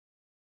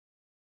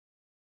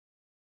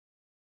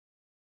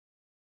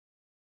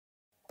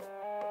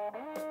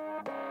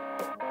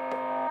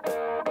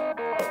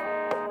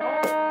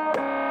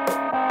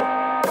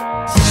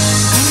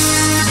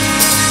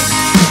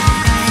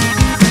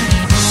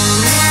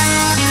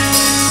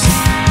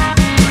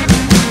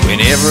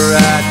whenever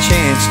I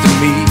chance to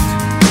meet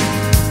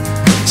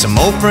some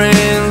old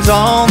friends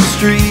on the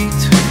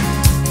street,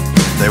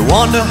 they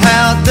wonder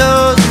how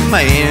does a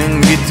man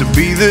get to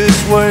be this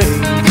way.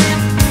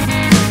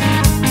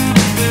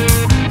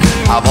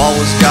 I've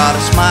always got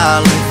a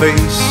smiling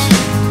face,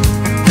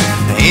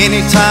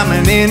 anytime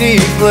and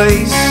any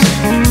place,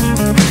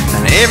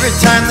 and every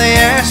time they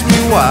ask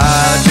me why,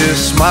 I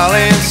just smile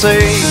and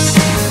say,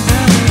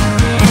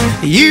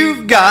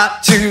 you've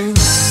got to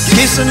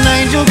kiss an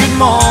angel good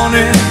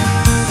morning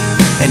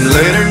and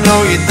let her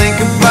know you think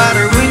about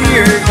her when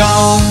you're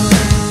gone.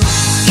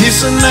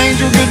 Kiss an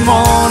angel good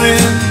morning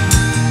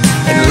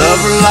and love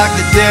her like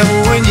the devil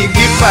when you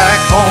get back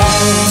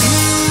home.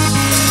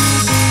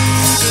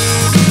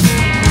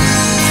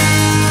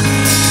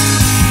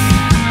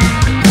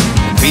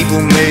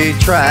 People may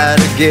try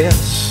to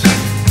guess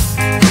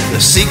the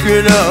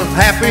secret of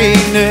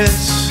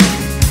happiness,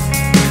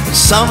 but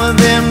some of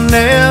them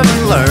never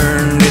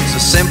learned it's a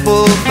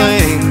simple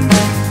thing.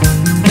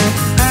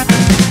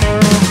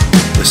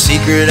 The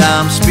secret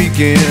I'm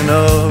speaking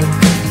of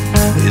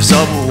is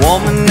of a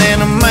woman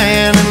and a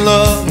man in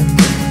love.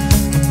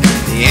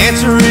 The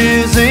answer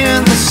is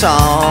in the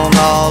song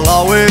I'll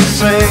always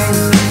sing.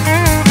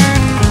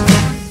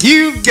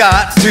 You've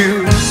got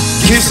to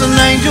kiss an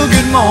angel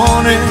good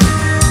morning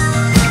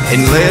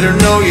and let her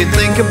know you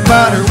think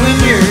about her when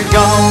you're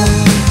gone.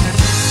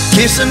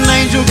 Kiss an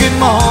angel good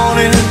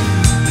morning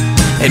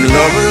and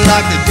love her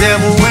like the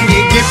devil when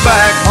you get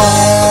back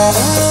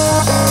home.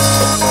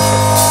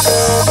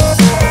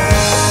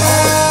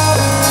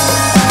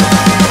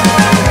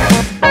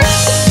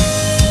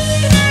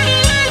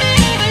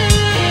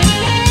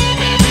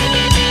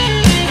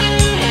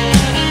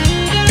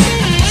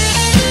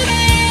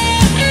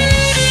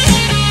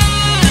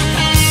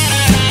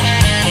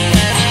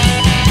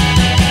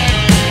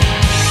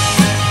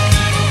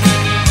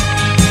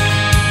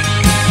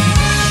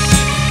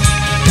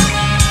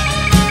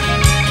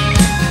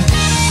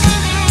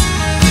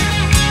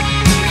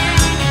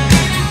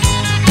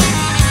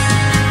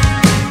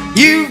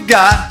 You've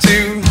got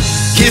to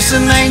kiss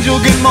an angel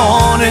good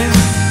morning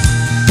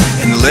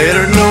and let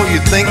her know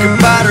you think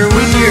about her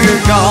when you're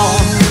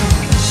gone.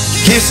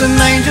 Kiss an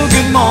angel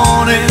good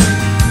morning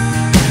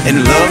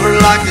and love her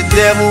like the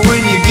devil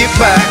when you get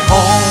back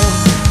home.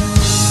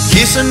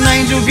 Kiss an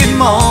angel good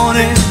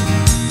morning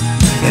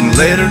and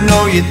let her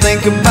know you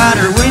think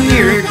about her when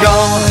you're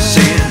gone. I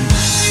said,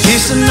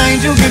 kiss an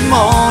angel good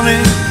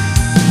morning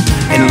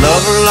and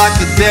love her like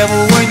the devil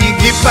when you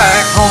get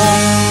back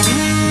home.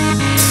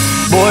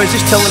 Boys,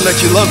 just tell her that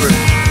you love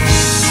her.